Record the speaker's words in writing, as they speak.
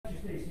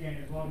stand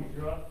as long as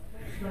you're up.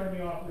 Start me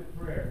off with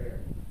prayer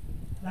here.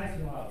 Nice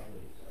and loud,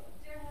 please.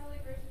 Dear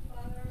Heavenly Gracious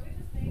Father, we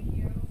just thank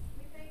you.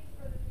 We thank you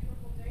for this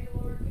beautiful day,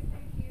 Lord. We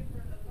thank you for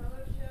the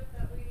fellowship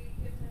that we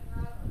get to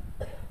have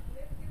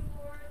with you,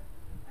 Lord.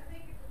 I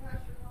thank you for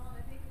Pastor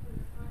Ron. I thank you for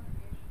this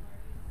congregation,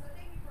 Lord Jesus. I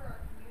thank you for our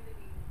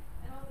community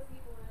and all the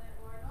people in it,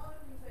 Lord, and all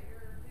the things that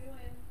you're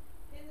doing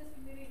in this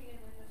community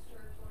and in this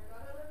church, Lord God.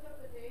 I lift up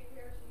the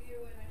daycare to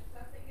you, and I just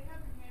ask that you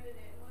have your hand in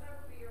it, and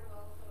whatever be your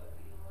will, so it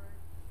be, Lord.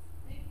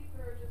 Thank you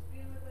for just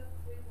being with us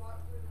as we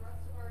walk through the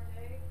rest of our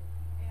day.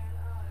 And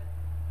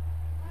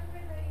I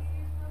pray that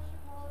you use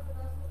Pastor Paul as a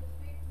vessel to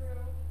speak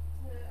through,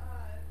 to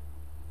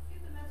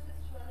give the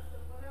message to us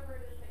of whatever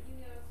it is that you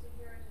need us to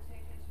hear and to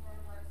take into our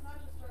hearts.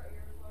 Not just our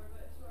ears, Lord,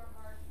 but into our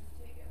hearts, and to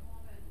take it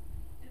home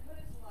and put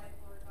it to life,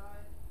 Lord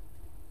God.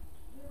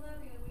 We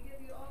love you and we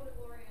give you all the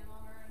glory and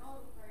honor and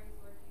all the praise,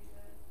 Lord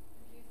Jesus.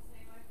 In Jesus'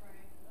 name I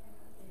pray.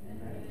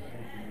 Amen.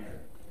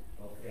 Amen.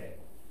 Okay.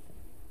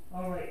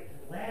 All right.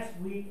 Last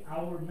week,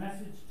 our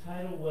message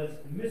title was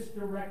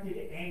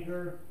Misdirected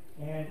Anger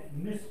and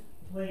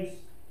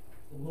Misplaced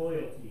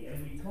Loyalty.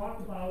 And we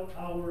talked about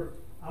our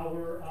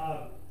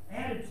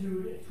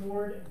attitude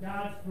toward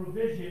God's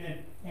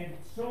provision. And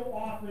so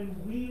often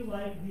we,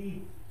 like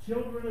the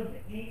children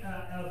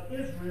of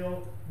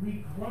Israel,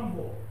 we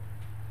grumble.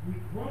 We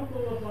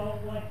grumble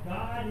about what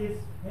God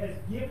has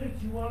given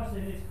to us,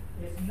 and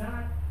it's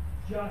not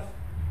just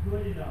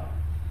good enough.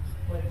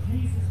 But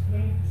Jesus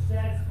came to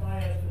satisfy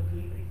us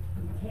completely.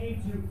 He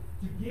came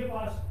to give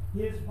us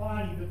his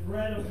body, the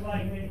bread of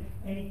life,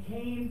 and he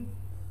came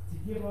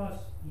to give us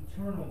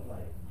eternal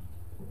life.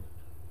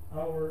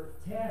 Our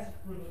task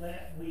for the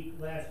last week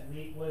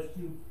was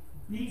to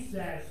be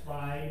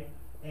satisfied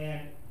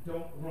and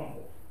don't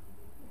grumble.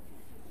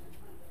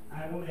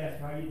 I won't ask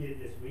how you did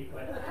this week,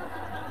 but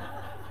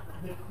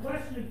the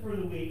question for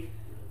the week,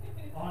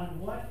 on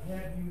what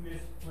have you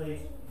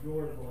misplaced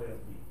your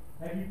loyalty?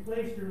 Have you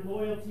placed your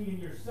loyalty in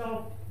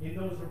yourself, in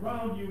those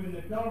around you, in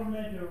the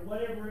government, or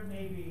whatever it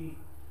may be?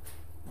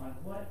 On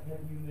what have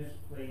you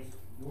misplaced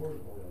your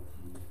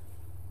loyalty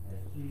as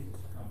Jesus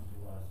comes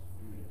to us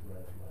through the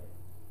bread of life?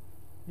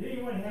 Did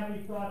anyone have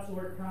any thoughts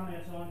or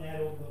comments on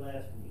that over the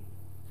last week?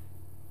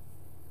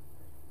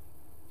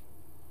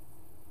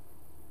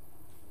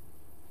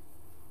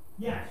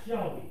 Yeah,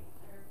 Shelby.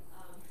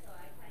 So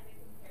I kind of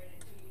compared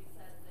it to, you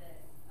said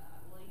that,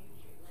 last week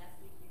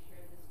you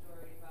shared the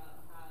story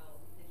about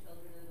how the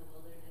children in the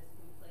wilderness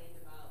complained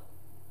about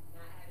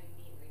not having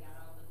meat. We got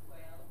all the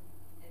quail,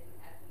 and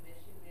at the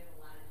mission we have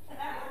a lot of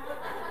chicken.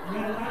 We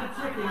had a lot of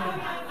chicken.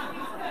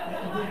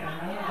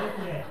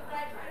 Okay. But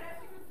I try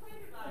not to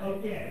complain about it.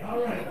 Okay, all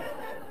right.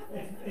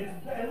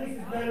 It's at least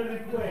it's better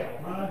than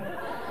quail, huh?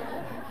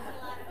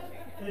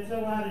 It's a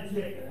lot of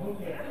chicken. It's a lot of chicken.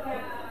 Okay.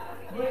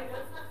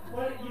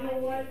 But you know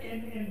what?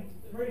 And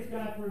praise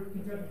God for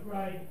Kentucky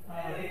Fried,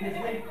 because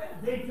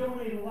they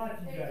donate a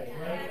lot to you guys,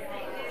 right?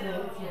 So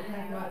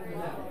thank God for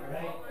them,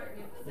 right?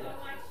 So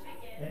much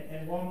chicken.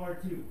 And Walmart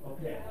too.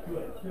 Okay,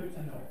 good. Good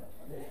to know.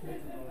 It's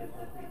good to know that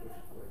those people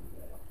support you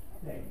guys.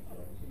 Thank you.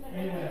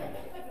 Anyway,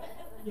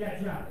 yeah,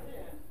 John.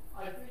 I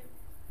think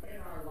in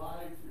our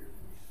lives here,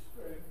 we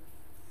spend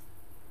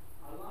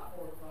a lot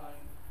more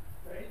time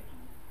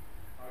thanking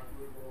our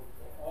good Lord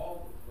for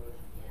all the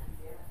blessings that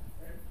we have.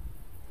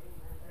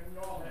 And we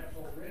all have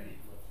so many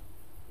blessings.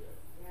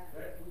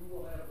 That we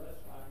will have less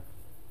time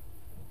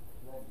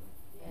grumbling.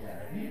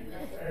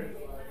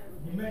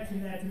 You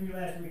mentioned that to me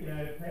last week, and I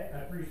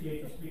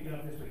appreciate you speaking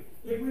up this week.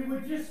 If we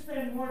would just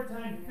spend more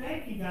time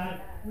thanking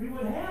God, we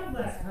would have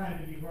less time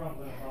to be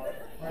grumbling about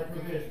our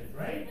provisions,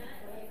 right?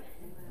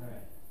 All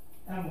right.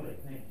 Emily,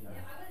 thank you, John.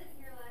 Yeah, I wasn't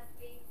here last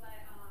week, but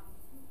I'm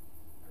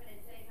going to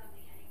say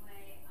something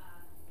anyway.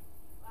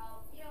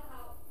 Well, you know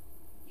how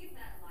you've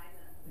met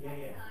Eliza.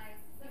 Yeah. Times.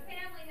 The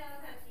family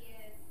knows how she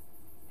is,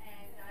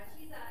 and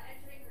she's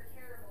entering her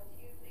terrible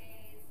 2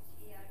 phase.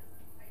 She doesn't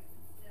quite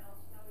sit still.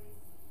 She's always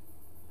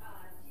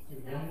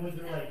she's just Young ones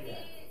are like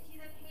that.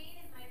 She's a pain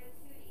in my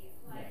patootie.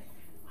 But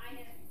I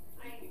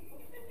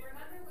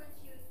remember when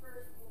she was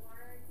first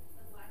born,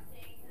 the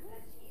blessing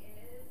that she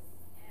is,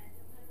 and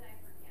sometimes I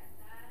forget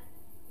that,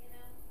 you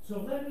know. So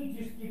let me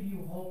just give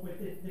you hope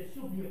with it that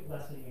she'll be a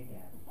blessing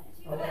again.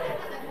 Okay?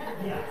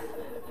 Yes.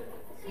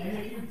 And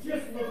if you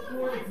just look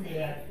forward to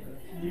that,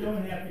 you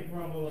don't have to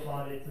grumble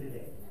about it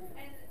today.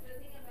 And the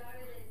thing about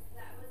it is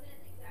that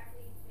wasn't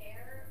exactly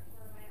fair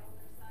for my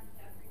older son,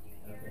 Jeffrey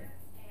Jr. Okay.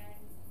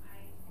 And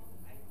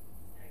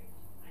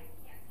I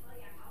can't tell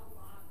you how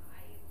long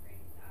I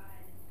prayed to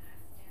God and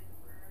asked him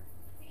to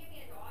give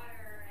me a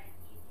daughter, and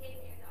he gave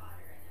me a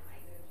daughter, and I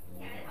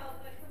can't help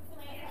but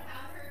complain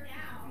about her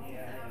now.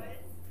 Yeah, So I know.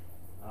 it's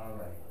All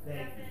right. Thank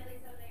you. definitely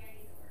something I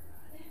need to work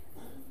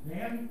on.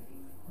 Ma'am,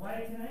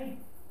 quiet tonight?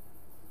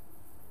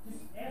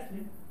 Just ask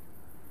him.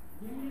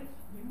 Give me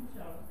a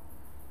shout.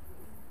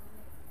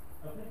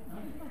 Okay.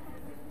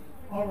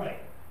 All right.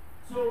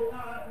 So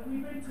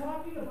we've been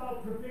talking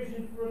about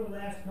provision for the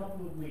last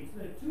couple of weeks.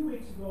 2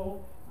 weeks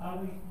ago,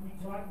 we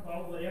talk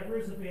about whatever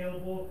is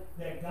available,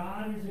 that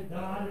God is a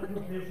God of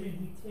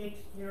provision. He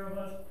takes care of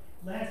us.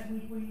 Last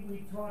week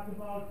we talked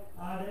about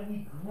that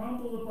we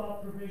grumble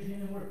about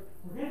provision, and we're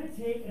going to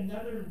take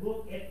another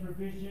look at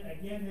provision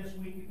again this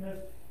week, because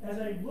as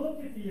I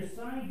looked at the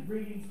assigned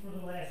readings for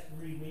the last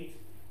 3 weeks,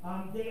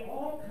 they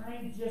all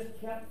kind of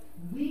just kept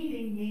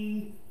leading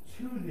me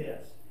to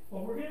this.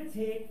 But we're going to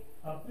take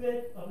a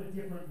bit of a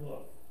different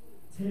look.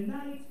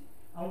 Tonight,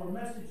 our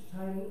message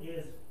title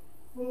is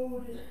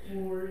Food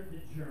for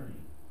the Journey.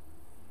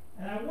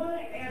 And I want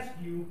to ask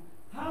you,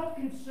 how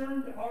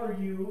concerned are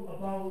you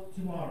about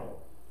tomorrow?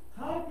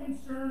 How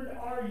concerned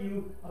are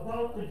you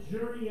about the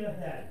journey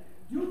ahead?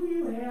 Do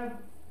you have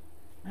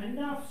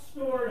enough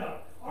stored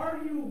up? Are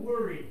you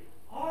worried?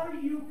 Are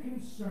you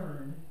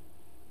concerned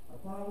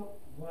about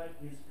what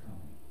is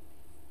coming?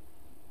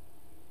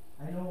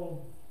 I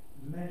know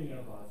many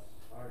of us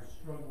are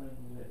struggling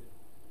with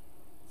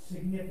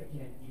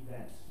significant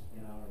events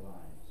in our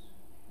lives.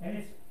 And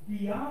it's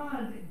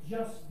beyond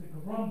just the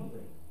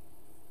grumbling.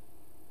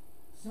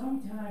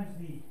 Sometimes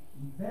the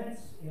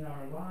events in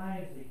our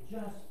lives, they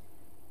get us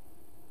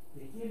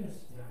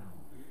down.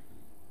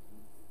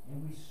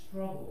 And we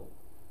struggle.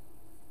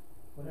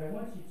 But I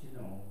want you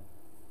to know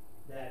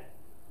that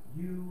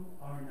you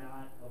are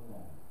not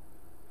alone.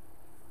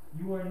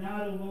 You are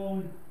not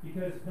alone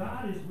because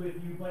God is with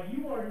you, but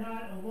you are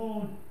not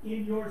alone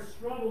in your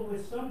struggle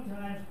with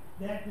sometimes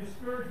that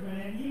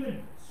discouragement. And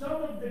even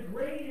some of the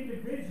great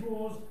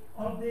individuals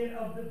of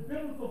the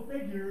biblical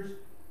figures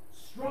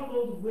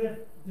struggled with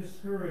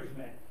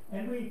discouragement.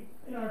 And we,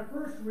 in our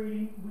first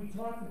reading, we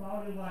talked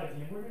about Elijah,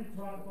 and we're going to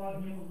talk about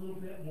him a little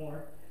bit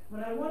more.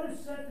 But I want to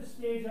set the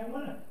stage. I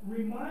want to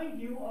remind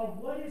you of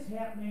what is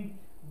happening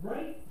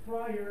right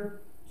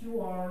prior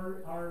to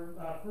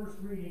our first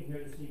reading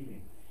here this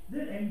evening.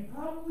 And you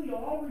probably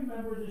all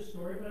remember this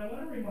story, but I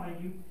want to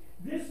remind you,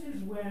 this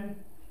is when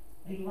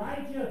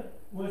Elijah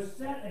was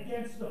set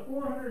against the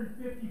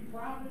 450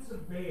 prophets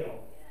of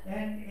Baal.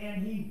 And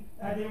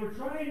they were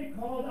trying to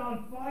call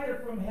down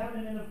fire from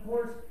heaven, and of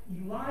course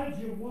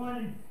Elijah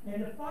won,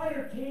 and the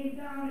fire came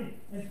down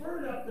and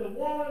burned up the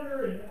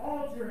water and the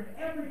altar and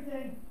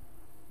everything.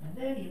 And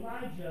then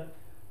Elijah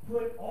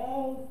put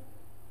all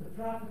the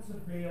prophets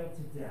of Baal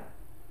to death.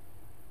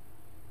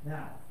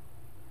 Now,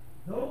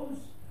 those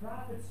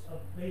prophets of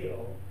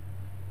Baal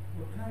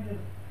were kind of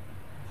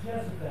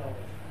Jezebel's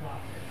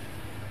prophets.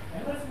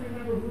 And let's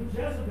remember who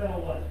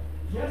Jezebel was.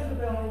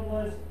 Jezebel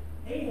was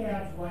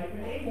Ahab's wife,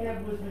 and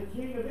Ahab was the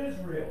king of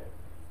Israel.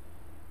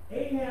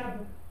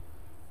 Ahab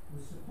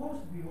was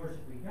supposed to be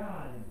worshiping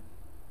God, and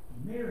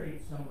he married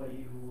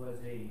somebody who was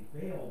a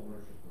Baal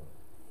worshiper.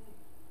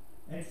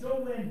 And so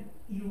when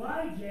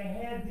Elijah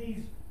had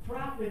these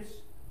prophets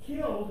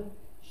killed,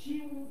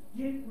 she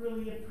didn't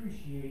really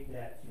appreciate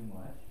that too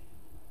much.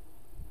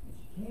 And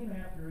she came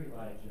after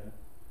Elijah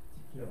to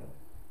kill him.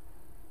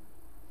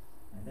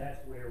 And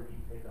that's where we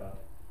pick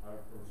up our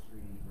first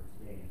reading for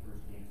today in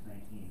 1 Kings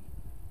 19.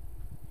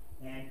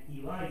 And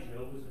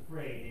Elijah was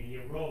afraid, and he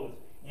arose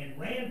and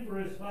ran for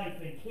his life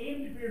and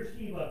came to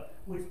Beersheba,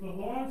 which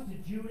belongs to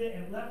Judah,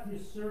 and left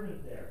his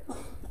servant there.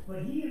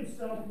 But he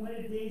himself went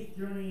a day's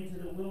journey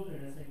into the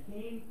wilderness and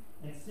came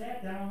and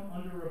sat down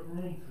under a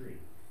broom tree.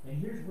 And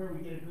here's where we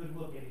get a good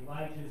look at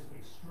Elijah's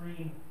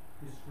extreme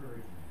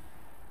discouragement.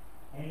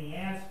 And he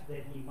asked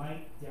that he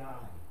might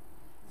die,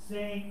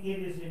 saying, "It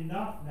is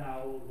enough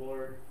now, O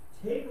Lord.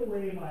 Take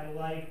away my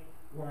life,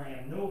 for I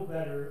am no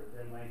better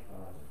than my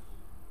fathers."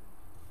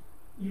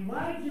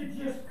 Elijah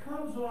just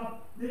comes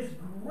off this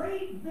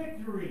great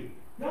victory.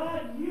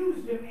 God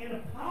used him in a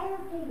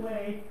powerful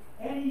way,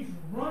 and he's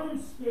running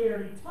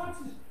scared. He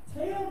tucks his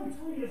tail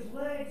between his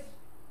legs.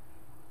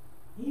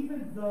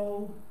 Even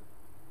though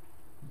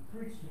he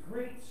preached a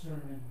great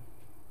sermon,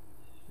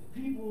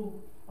 the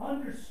people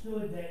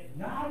understood that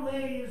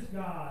Yahweh is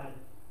God.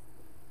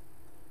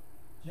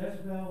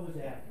 Jezebel was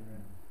after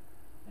him,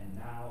 and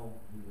now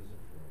he was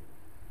afraid.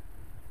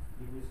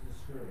 He was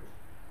discouraged.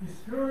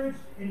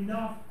 Discouraged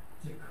enough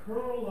to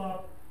curl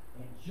up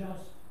and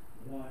just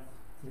want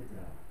to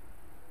die.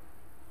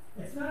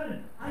 It's not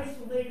an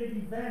isolated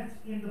event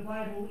in the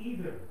Bible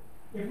either.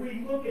 If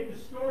we look at the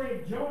story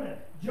of Jonah,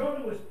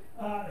 Jonah was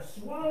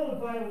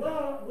swallowed by a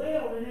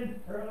whale, and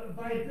then, or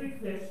by a big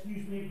fish,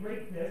 a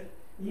great fish.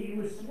 He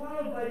was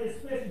swallowed by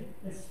this fish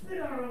and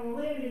spit out on the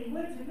land, and he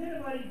went to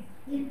Nineveh.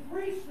 He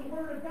preached the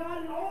word of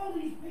God, and all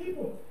these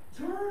people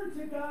turned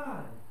to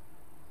God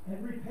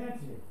and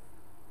repented.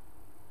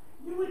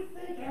 You would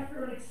think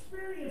after an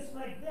experience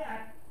like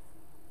that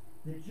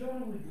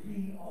Jonah would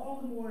be all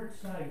the more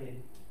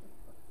excited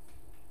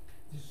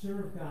to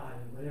serve God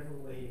in whatever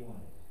way he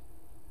wanted.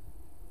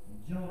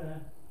 And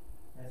Jonah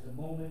has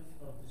a moment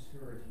of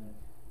discouragement,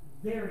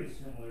 very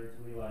similar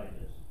to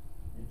Elijah's,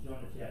 in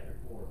Jonah chapter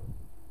 4.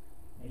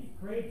 And he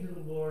prayed to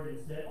the Lord and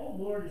said, "Oh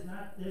Lord, is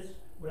not this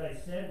what I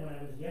said when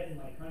I was yet in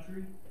my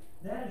country?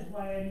 That is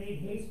why I made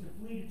haste to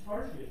flee to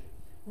Tarshish,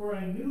 for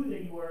I knew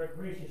that you are a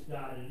gracious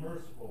God and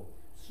merciful,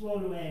 slow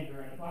to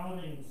anger and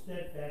abounding in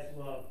steadfast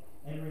love,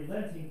 and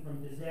relenting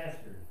from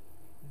disaster.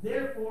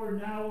 Therefore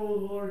now, O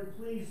Lord,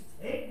 please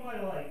take my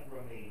life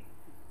from me,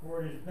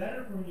 for it is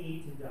better for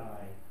me to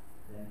die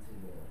than to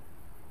live.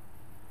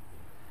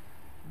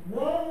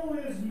 Woe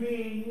is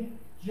me,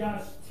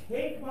 just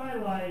take my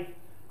life.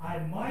 I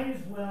might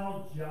as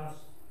well just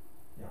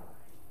die.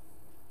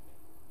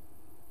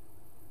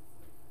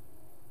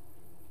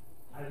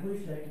 I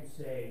wish I could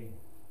say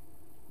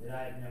that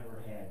I've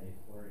never had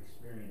or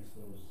experienced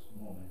those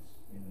moments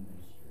in the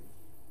ministry.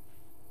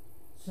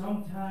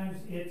 Sometimes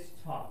it's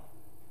tough.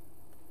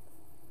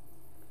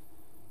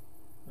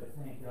 But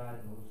thank God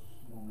those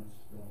moments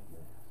don't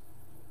last.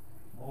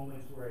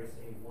 Moments where I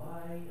say,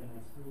 why am I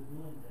still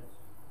doing this?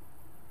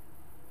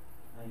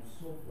 I am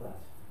so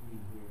blessed to be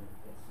here at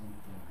St.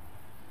 John.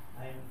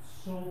 I am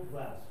so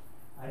blessed.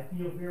 I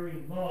feel very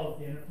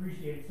loved and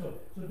appreciated. So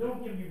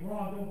don't get me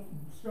wrong. Don't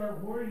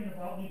start worrying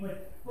about me.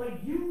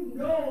 But you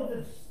know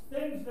the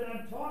things that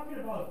I'm talking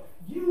about.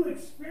 You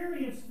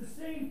experience the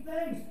same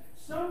things.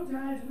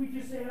 Sometimes we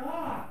just say,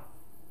 why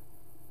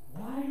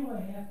do I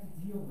have to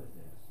deal with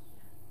this?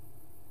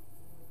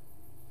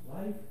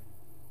 Life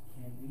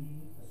can be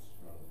a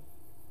struggle.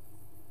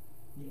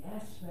 The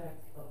aspect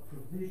of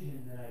provision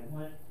that I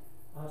want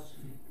us to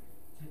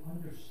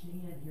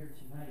understand here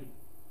tonight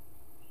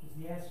is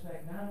the aspect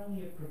not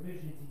only of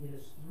provision to get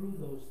us through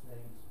those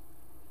things,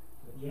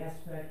 but the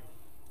aspect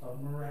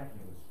of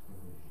miraculous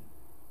provision.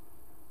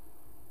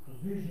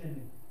 Provision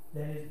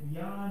that is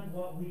beyond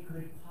what we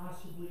could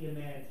possibly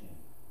imagine.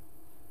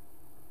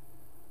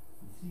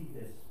 We see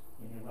this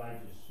in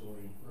Elijah's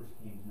story in 1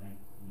 Kings 19.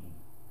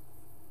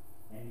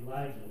 And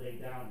Elijah lay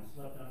down and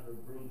slept under a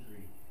broom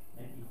tree.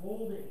 And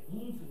behold, an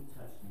angel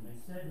touched him and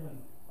said to him,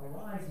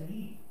 Arise and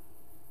eat.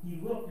 He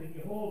looked, and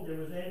behold, there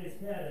was at his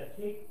head a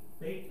cake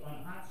baked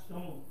on hot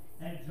stones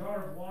and a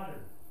jar of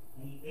water.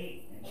 And he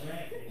ate and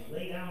drank, and he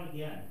lay down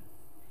again.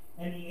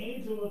 And the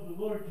angel of the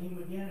Lord came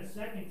again a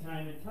second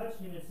time and touched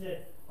him and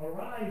said,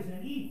 Arise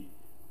and eat,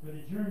 for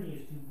the journey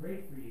is too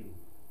great for you.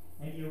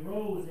 And he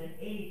arose and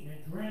ate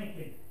and drank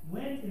and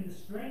went in the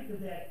strength of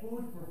that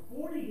food for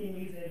 40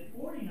 days and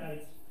 40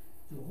 nights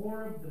to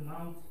Horeb, the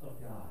mount of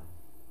God.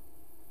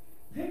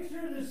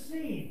 Picture the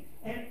scene.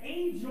 An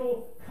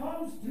angel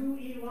comes to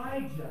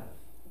Elijah.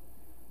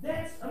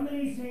 That's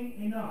amazing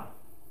enough.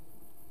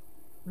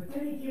 But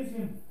then he gives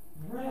him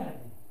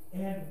bread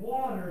and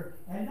water,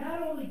 and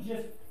not only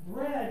just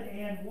bread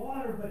and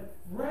water, but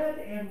bread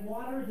and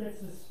water that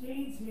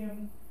sustains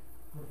him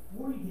for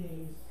 40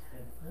 days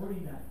and 40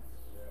 nights.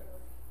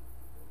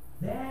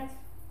 That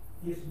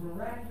is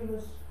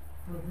miraculous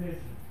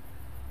provision.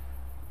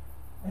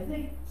 I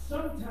think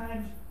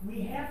sometimes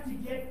we have to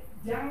get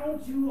down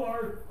to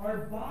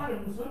our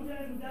bottom.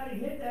 Sometimes we've got to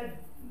hit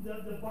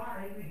the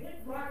bottom,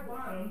 hit rock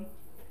bottom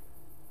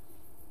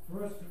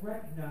for us to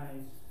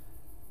recognize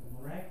the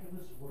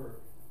miraculous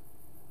work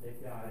that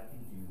God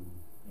can do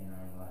in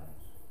our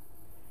lives.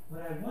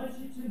 But I want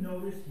you to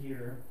notice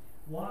here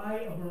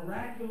why a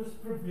miraculous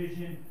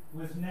provision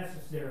was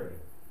necessary.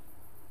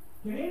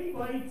 Can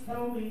anybody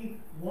tell me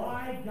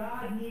why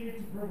God needed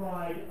to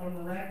provide a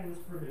miraculous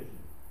provision?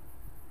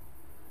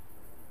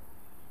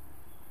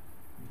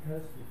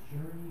 Because the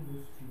journey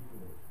was too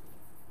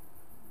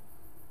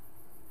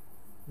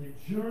great.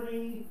 The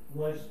journey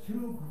was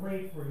too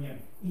great for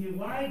him.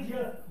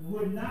 Elijah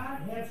would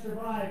not have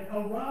survived.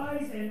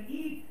 Arise and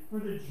eat, for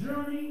the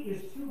journey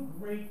is too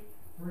great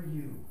for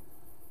you.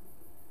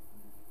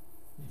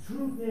 The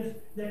truth is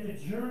that the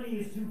journey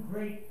is too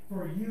great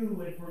for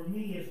you and for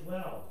me as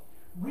well.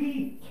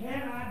 We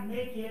cannot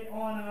make it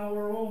on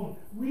our own.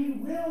 We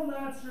will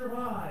not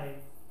survive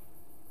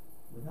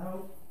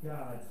without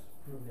God's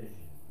provision.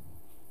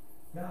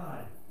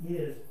 God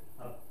is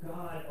a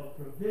God of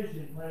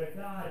provision, but a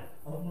God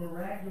of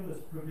miraculous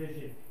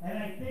provision. And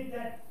I think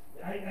that,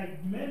 I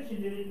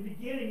mentioned it at the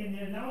beginning in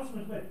the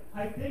announcements, but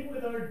I think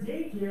with our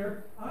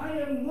daycare, I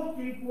am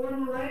looking for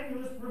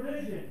miraculous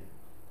provision.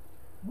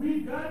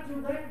 We've got to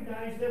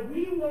recognize that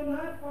we will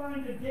not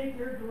find a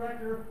daycare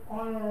director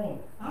on our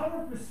own.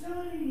 Our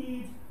facility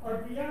needs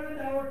are beyond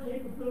our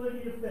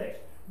capability to fix.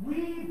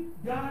 We've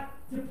got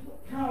to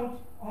count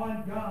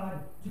on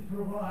God to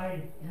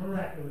provide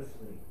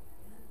miraculously.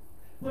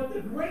 But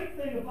the great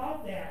thing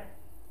about that,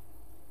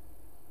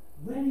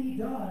 when he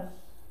does,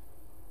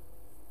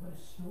 what a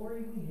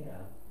story we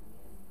have,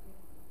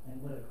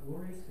 and what a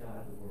glorious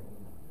God the world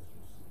around us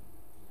will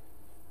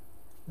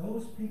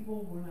see. Those people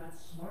were not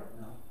smart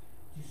enough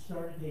to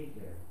start a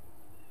daycare.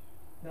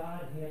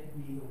 God had to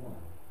be the one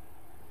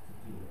to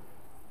do it.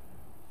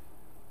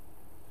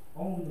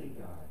 Only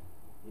God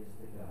is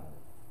the God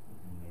who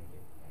can make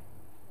it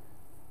happen.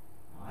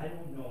 Now, I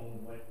don't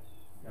know what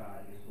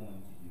God is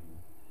going to do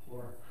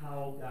or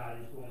how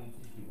God is going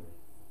to do it.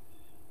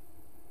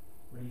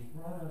 But he's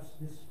brought us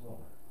this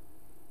far.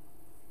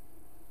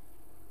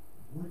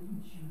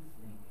 Wouldn't you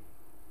think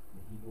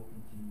that he will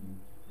continue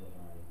to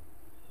provide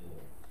for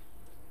us?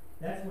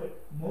 That's what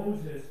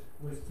Moses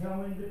was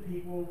telling the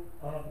people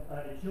of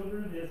the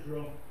children of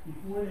Israel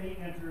before they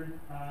entered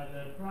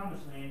the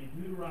promised land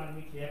in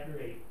Deuteronomy chapter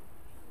 8.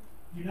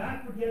 Do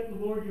not forget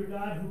the Lord your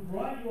God, who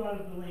brought you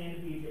out of the land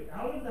of Egypt,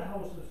 out of the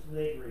house of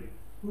slavery,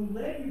 who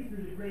led you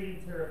through the great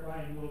and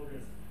terrifying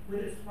wilderness,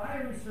 with its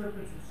fiery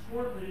serpents and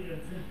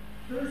scorpions and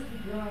thirsty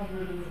ground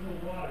where there was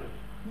no water,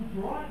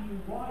 who brought you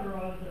water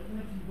out of the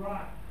flinty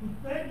rock, who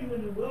fed you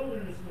in the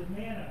wilderness with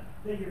manna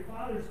that your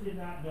fathers did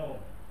not know,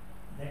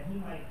 that he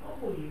might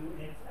humble you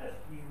and test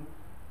you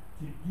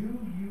to do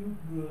you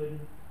good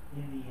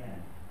in the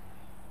end.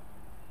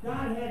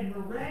 God had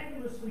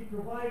miraculously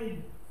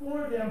provided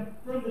for them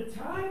from the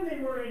time they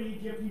were in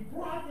Egypt. He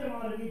brought them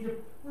out of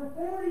Egypt for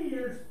 40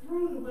 years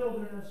through the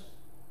wilderness.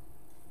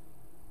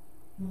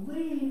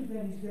 Believe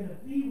that he's going to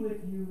be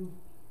with you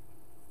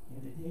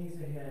in the days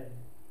ahead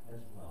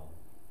as well.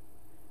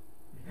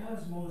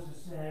 Because Moses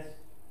says,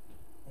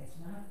 it's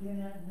not going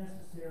to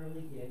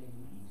necessarily get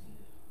any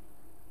easier.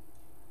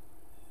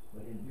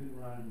 But in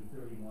Deuteronomy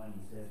 31,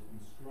 he says, be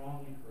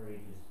strong and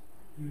courageous.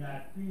 Do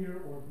not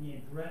fear or be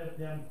in dread of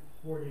them,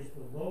 for it is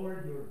the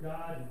Lord your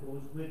God who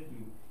goes with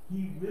you.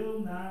 He will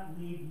not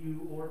leave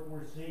you or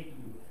forsake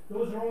you.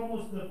 Those are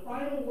almost the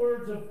final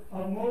words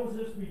of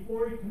Moses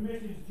before he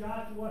commissions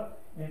Joshua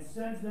and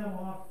sends them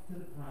off to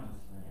the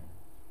promised land.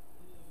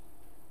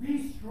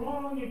 Be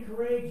strong and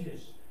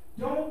courageous.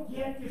 Don't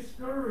get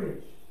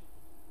discouraged.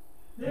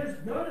 There's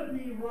going to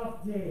be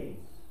rough days.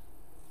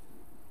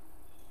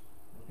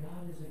 But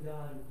God is a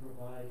God who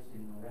provides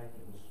in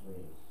miraculous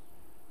ways.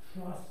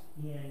 Trust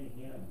in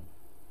him.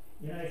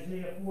 In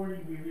Isaiah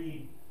 40 we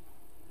read,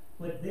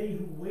 but they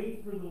who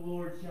wait for the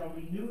Lord shall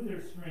renew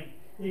their strength.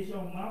 They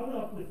shall mount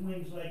up with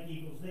wings like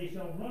eagles. They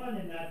shall run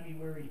and not be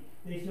weary.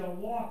 They shall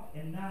walk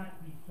and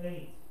not be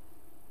faint.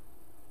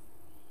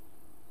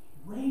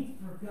 Wait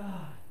for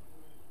God.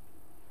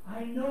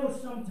 I know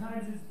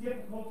sometimes it's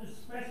difficult,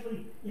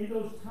 especially in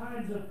those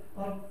times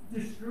of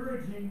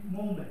discouraging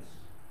moments.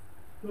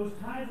 Those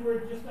times where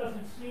it just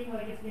doesn't seem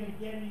like it's going to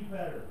get any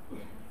better.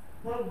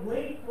 But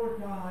wait for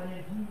God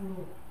and he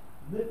will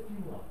lift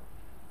you up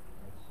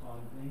as on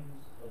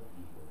wings of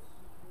eagles.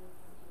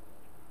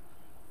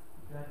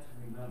 You've got to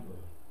remember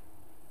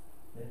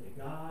that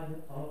the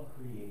God of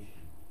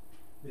creation,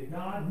 the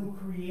God who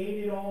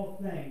created all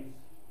things,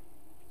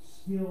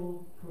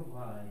 still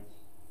provides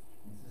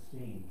and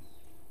sustains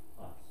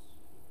us.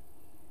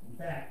 In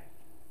fact,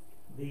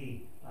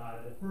 the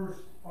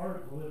first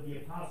article of the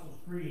Apostles'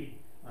 Creed,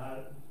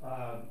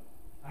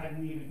 I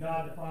believe in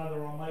God the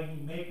Father Almighty,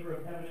 maker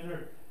of heaven and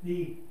earth.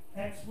 The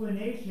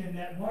explanation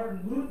that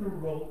Martin Luther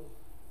wrote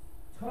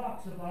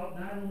talks about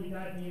not only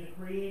God being a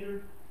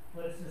creator,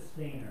 but a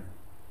sustainer.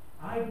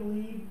 I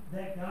believe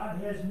that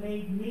God has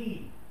made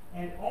me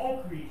and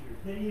all creatures,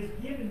 that he has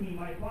given me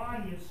my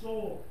body and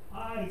soul,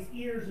 eyes,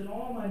 ears, and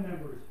all my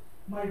members,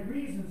 my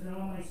reasons and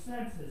all my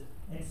senses,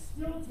 and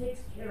still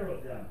takes care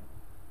of them.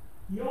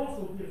 He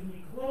also gives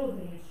me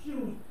clothing and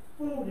shoes,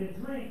 food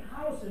and drink,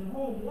 house and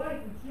home,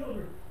 wife and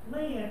children,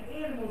 land,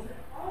 animals, and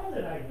all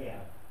that I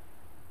have.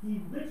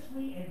 He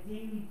richly and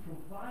daily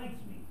provides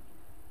me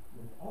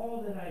with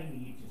all that I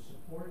need to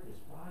support this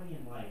body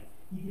and life.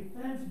 He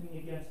defends me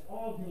against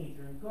all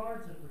danger and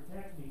guards and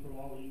protects me from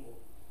all evil.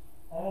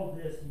 All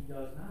this he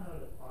does not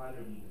out of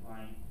fatherly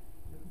divine,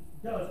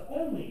 does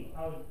only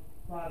out of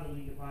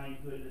fatherly divine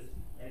goodness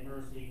and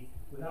mercy,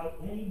 without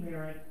any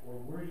merit or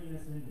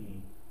worthiness in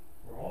me.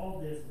 For all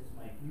this is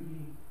my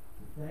duty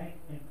to thank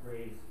and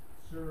praise,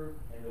 serve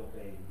and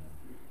obey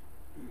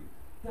him.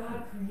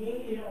 God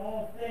created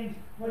all things,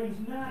 but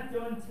he's not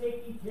done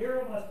taking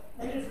care of us.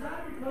 And it's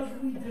not because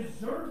we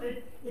deserve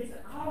it, it's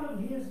out of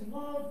his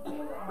love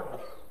for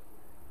us.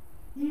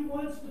 He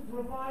wants to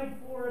provide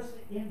for us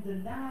in the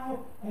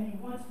now, and he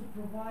wants to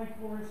provide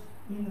for us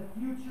in the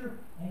future,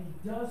 and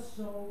he does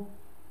so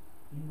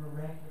in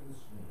miraculous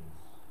ways.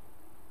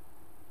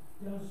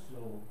 He does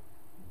so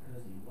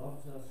because he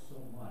loves us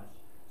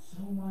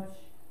so much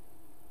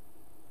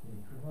that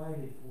he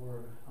provided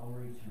for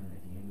our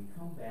eternity. And we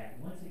come back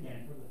once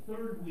again for the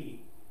third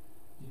week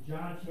to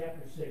John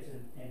chapter 6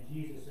 and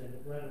Jesus and the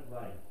bread of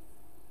life.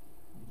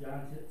 In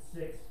John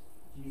 6,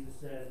 Jesus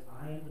says,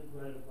 I am the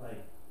bread of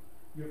life.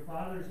 Your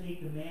fathers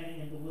ate the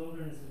manna in the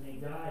wilderness and they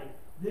died.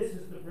 This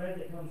is the bread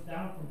that comes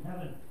down from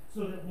heaven,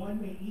 so that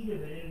one may eat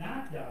of it and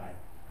not die.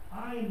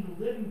 I am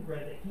the living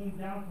bread that came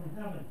down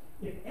from heaven.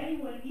 If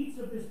anyone eats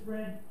of this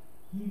bread,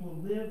 he will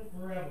live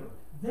forever.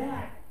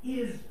 That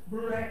is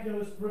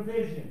miraculous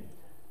provision.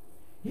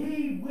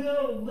 He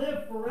will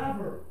live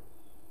forever.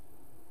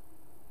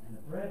 And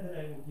the bread that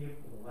I will give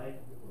for the life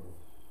of the world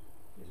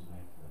is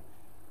my flesh.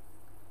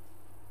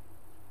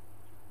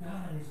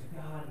 God is a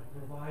God who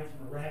provides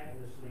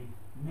miraculously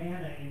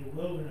manna in the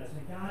wilderness.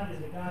 And God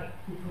is a God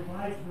who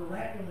provides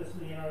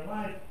miraculously in our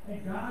lives.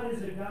 And God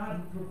is a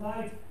God who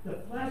provides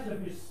the flesh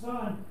of his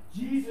Son,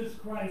 Jesus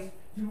Christ,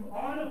 to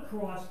on a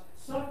cross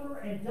suffer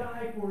and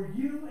die for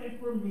you and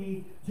for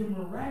me, to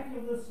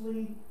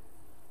miraculously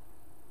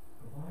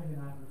provide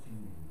an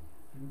opportunity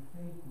through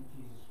faith in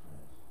Jesus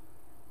Christ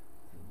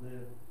to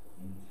live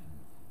in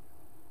eternity.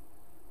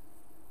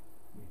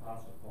 The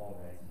Apostle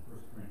Paul writes in 1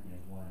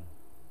 Corinthians 1,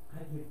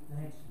 I give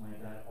thanks to my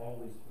God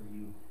always for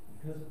you,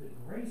 because of the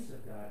grace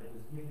of God that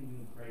was given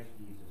you in Christ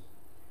Jesus,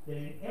 that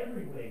in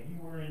every way you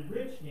were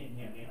enriched in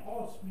him, in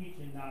all speech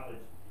and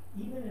knowledge,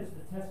 even as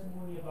the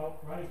testimony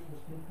about Christ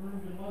was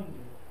confirmed among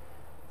you,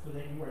 so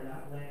that you are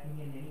not lacking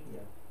in any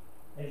gift,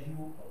 as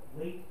you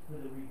wait for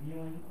the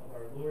revealing of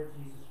our Lord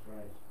Jesus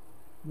Christ,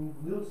 who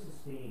will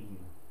sustain you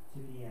to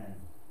the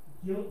end,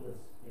 guiltless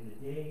in the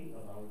day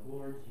of our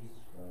Lord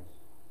Jesus Christ.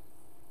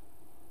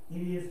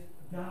 It is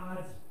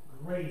God's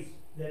grace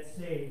that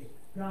saves,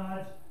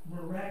 God's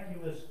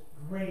miraculous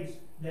grace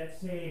that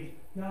saves,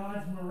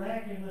 God's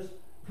miraculous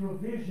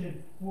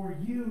provision for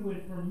you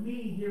and for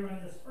me here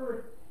on this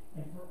earth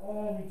and for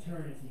all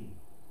eternity.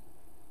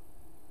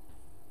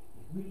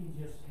 If we can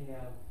just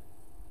have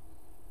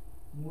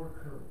more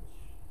courage,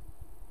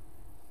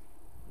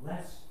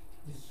 less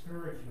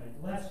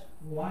discouragement, less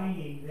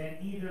whining than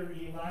either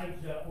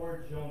Elijah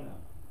or Jonah.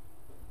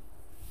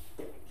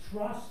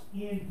 Trust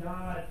in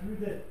God through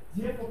the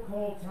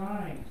difficult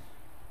times.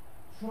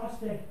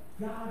 Trust that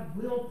God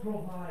will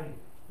provide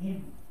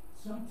in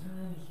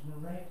sometimes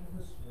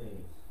miraculous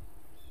ways.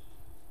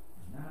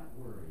 And not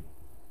worry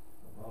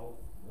about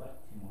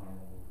what tomorrow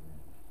will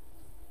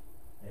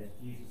bring. As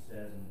Jesus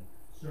says in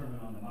the Sermon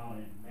on the Mount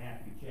in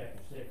Matthew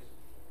chapter 6,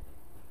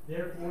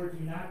 therefore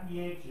do not be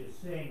anxious,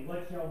 saying,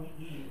 what shall we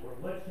eat, or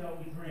what shall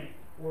we drink,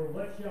 or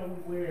what shall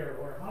we wear,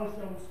 or how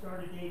shall we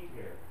start a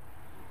daycare?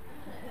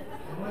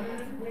 I wonder if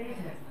you're paying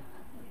attention.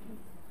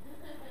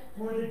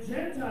 For the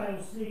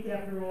Gentiles seek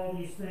after all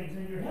these things,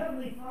 and your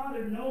heavenly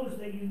Father knows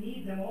that you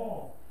need them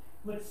all.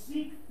 But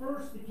seek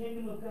first the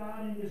kingdom of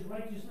God and his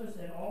righteousness,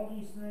 and all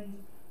these things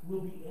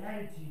will be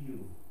added to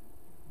you.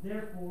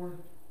 Therefore,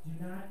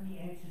 do not be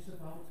anxious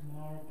about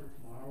tomorrow, for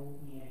tomorrow will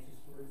be anxious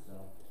for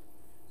itself.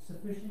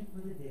 Sufficient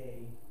for the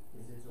day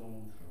is its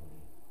own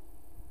trouble.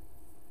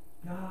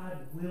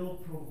 God will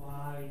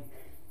provide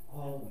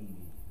all we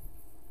need.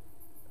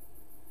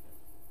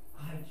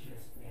 I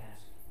just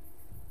ask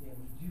that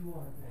we do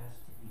our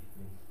best to be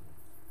faithful.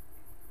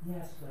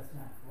 Yes, let's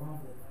not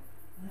grumble, but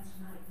let's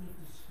not get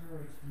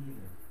discouraged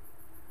either.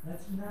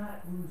 Let's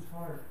not lose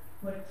heart,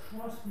 but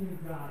trust in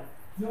God.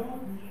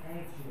 Don't be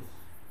anxious,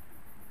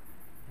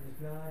 because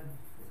God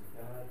is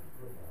a God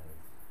who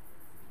provides.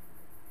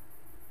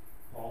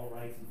 Paul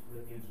writes in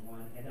Philippians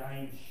 1, and I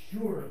am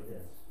sure of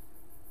this,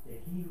 that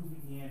he who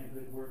began a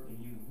good work in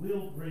you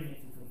will bring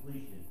it to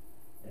completion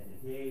at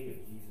the day of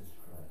Jesus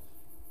Christ.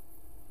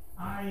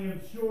 I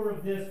am sure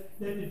of this,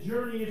 that the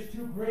journey is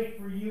too great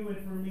for you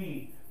and for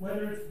me.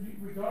 Whether it's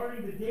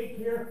regarding the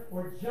daycare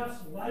or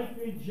just life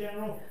in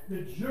general,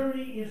 the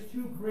journey is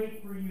too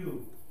great for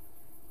you.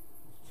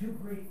 It's too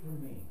great for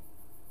me.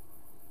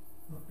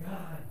 But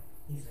God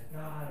is a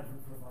God who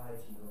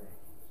provides miraculously.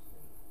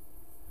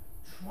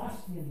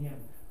 Trust in him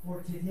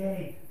for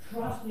today.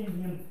 Trust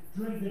in him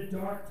during the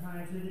dark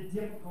times and the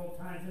difficult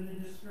times and the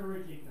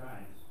discouraging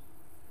times.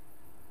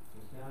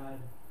 Because God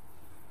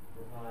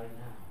will provide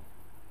now.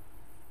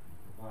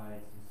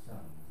 Provides his Son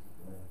as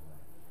the bread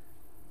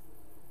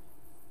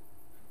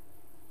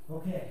of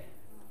life. Okay.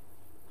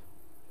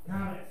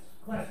 Comments,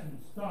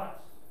 questions,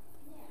 thoughts?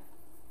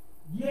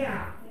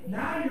 Yeah.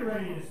 Now you're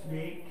ready to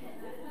speak.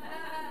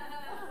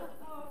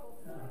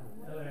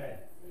 Go ahead.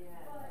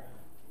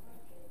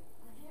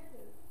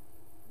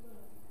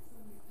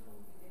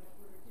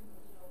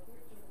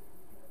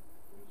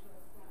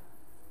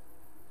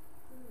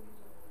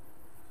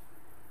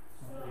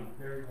 Somebody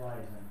very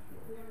wise, I'm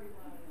sure.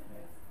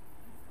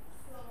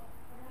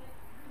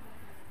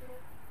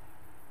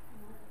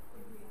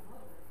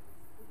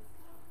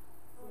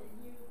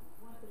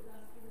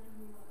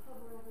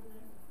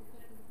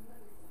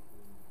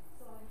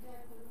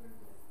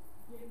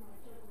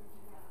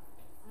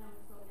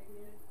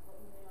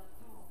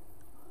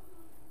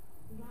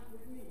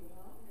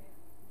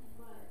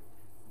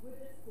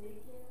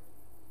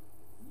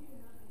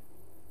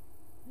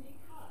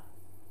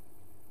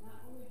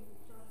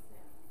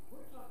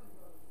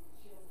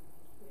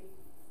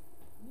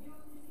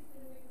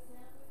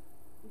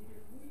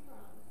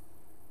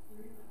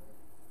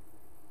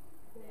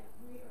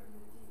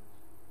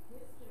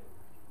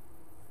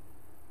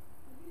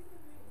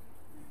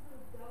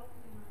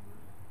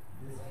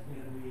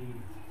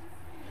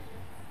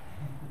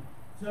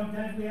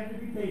 Sometimes we have to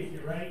be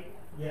patient, right?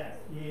 Yes,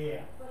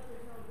 yeah.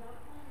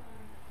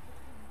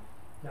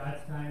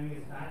 God's timing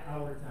is not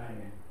our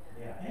timing.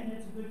 Yeah, and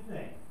it's a good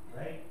thing,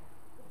 right?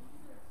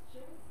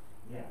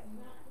 Yeah.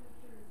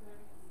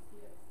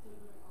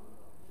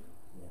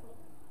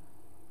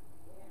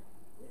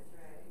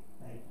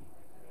 Thank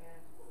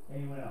you.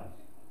 Anyone else?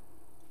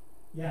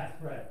 Yes,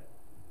 Fred.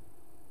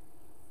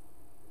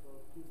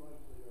 About 2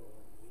 months ago,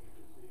 I came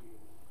to see you,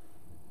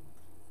 and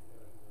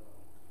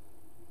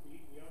you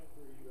beat me up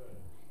pretty good.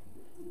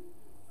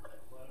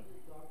 But we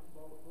talked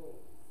about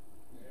hope.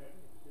 I had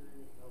some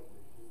serious health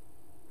issues,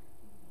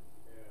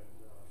 and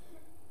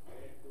I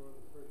had to go to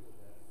the prison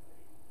that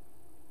night.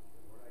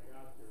 And when I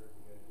got there,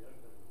 the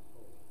agenda was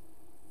hope.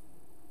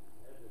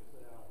 I had to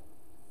sit out.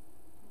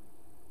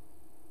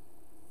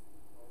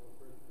 All the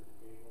prisoners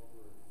came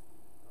over,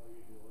 how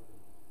you doing?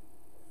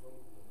 I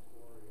told them the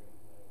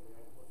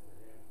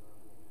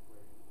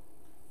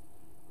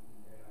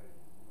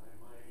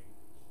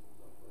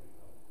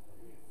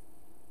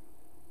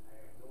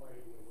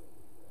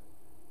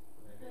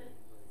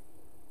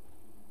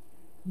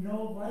You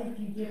know, life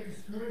can get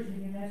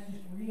discouraging, and that's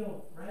just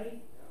real,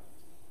 right?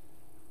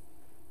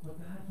 But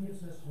God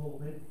gives us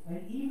hope,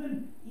 and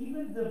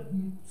even the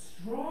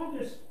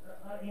strongest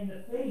in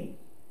the faith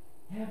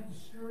have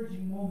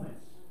discouraging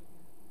moments.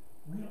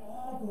 We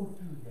all go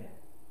through that.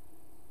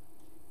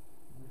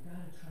 We've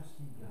got to trust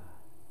in God.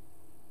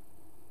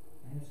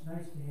 And it's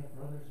nice to have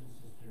brothers and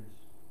sisters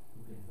who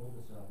can hold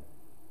us up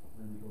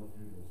when we go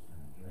through those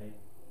times, right?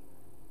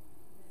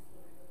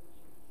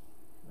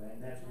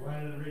 And that's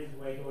one of the reasons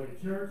why I go to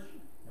church,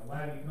 and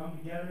why we come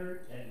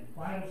together, and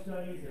Bible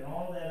studies, and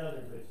all that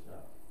other good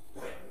stuff.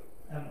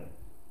 Emily.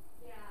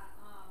 Yeah,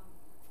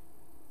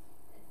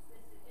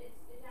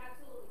 it's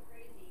absolutely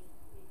crazy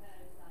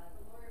because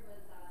the Lord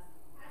was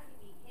passing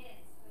me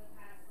hints for the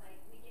past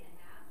week and a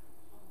half,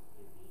 almost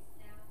 2 weeks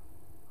now.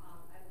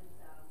 I was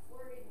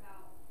worried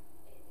about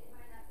it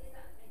might not it's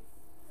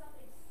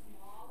something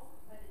small,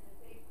 but it's a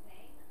big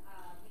thing.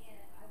 Me and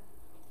I've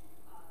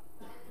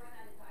run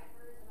out of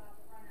diapers, about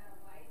to run out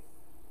of wipes,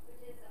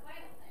 which is a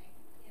vital thing,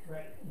 you know.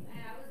 Right. And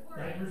I was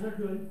worried. Diapers are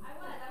good. I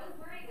was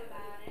worried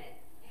about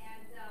it,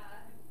 and to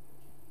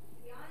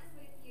be honest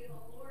with you, the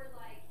Lord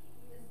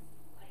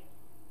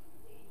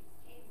he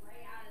came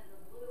right out of the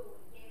blue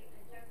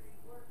and Jeffrey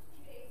worked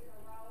 2 days in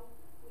a row.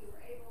 We were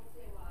able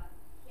to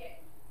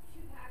get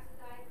 2 packs of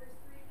diapers,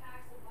 3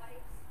 packs of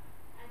wipes,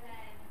 and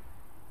then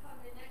come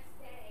the next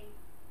day,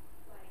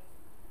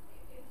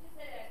 it was just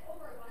an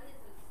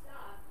overabundance of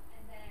stuff.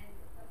 And then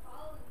the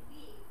following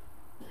week,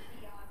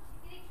 she's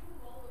getting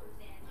 2 molars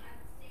in at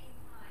the same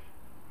time,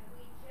 and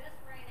we just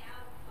ran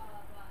out of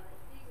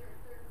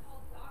they're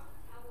called doctor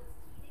tablets,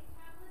 teething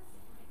tablets.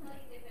 I tell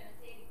you, they've been a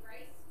saving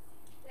grace.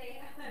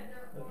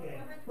 They're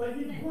Okay. 400%. But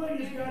the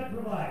point is God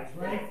provides,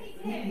 right? Yes, He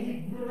did.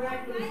 He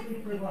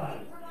miraculously provides.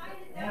 He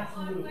provided them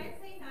Absolutely. on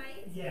Wednesday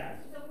night. Yes.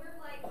 So we're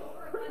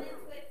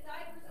overabundance with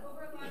diapers,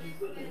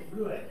 overabundance with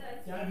Good.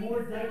 the Got teething more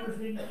stuff. diapers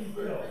than you can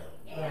fill.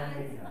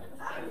 Maybe not.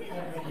 I did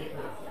Yeah, maybe it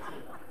my does.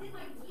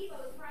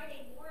 Devos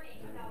Friday morning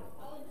about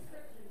all the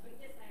scriptures we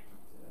just had.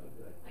 Oh,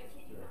 good. I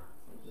kid you Good. not.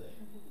 Good.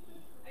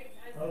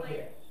 It's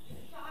Okay.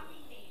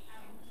 shocking me.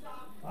 I'm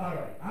shocked. All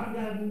right, I've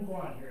got to move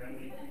on here.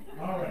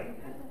 All right.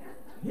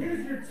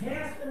 Here's your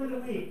task for the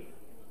week.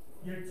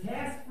 Your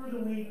task for the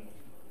week: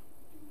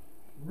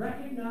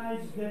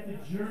 recognize that the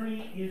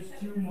journey is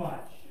too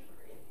much.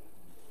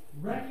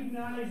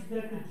 Recognize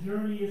that the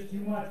journey is too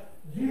much.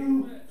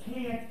 You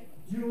can't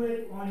do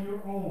it on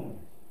your own.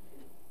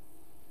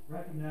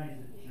 Recognize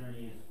that the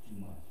journey is too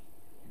much.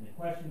 And the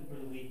question for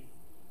the week: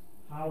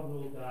 how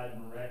will God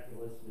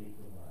miraculously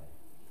provide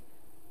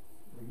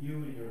for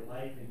you in your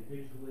life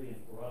individually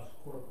and for us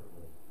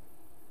corporately?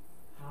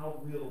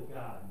 How will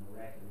God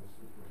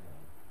miraculously provide?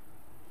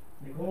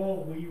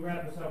 Nicole, will you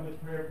wrap us up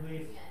with prayer,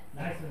 please? Yes.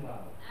 Nice and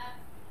loud.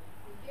 Absolutely.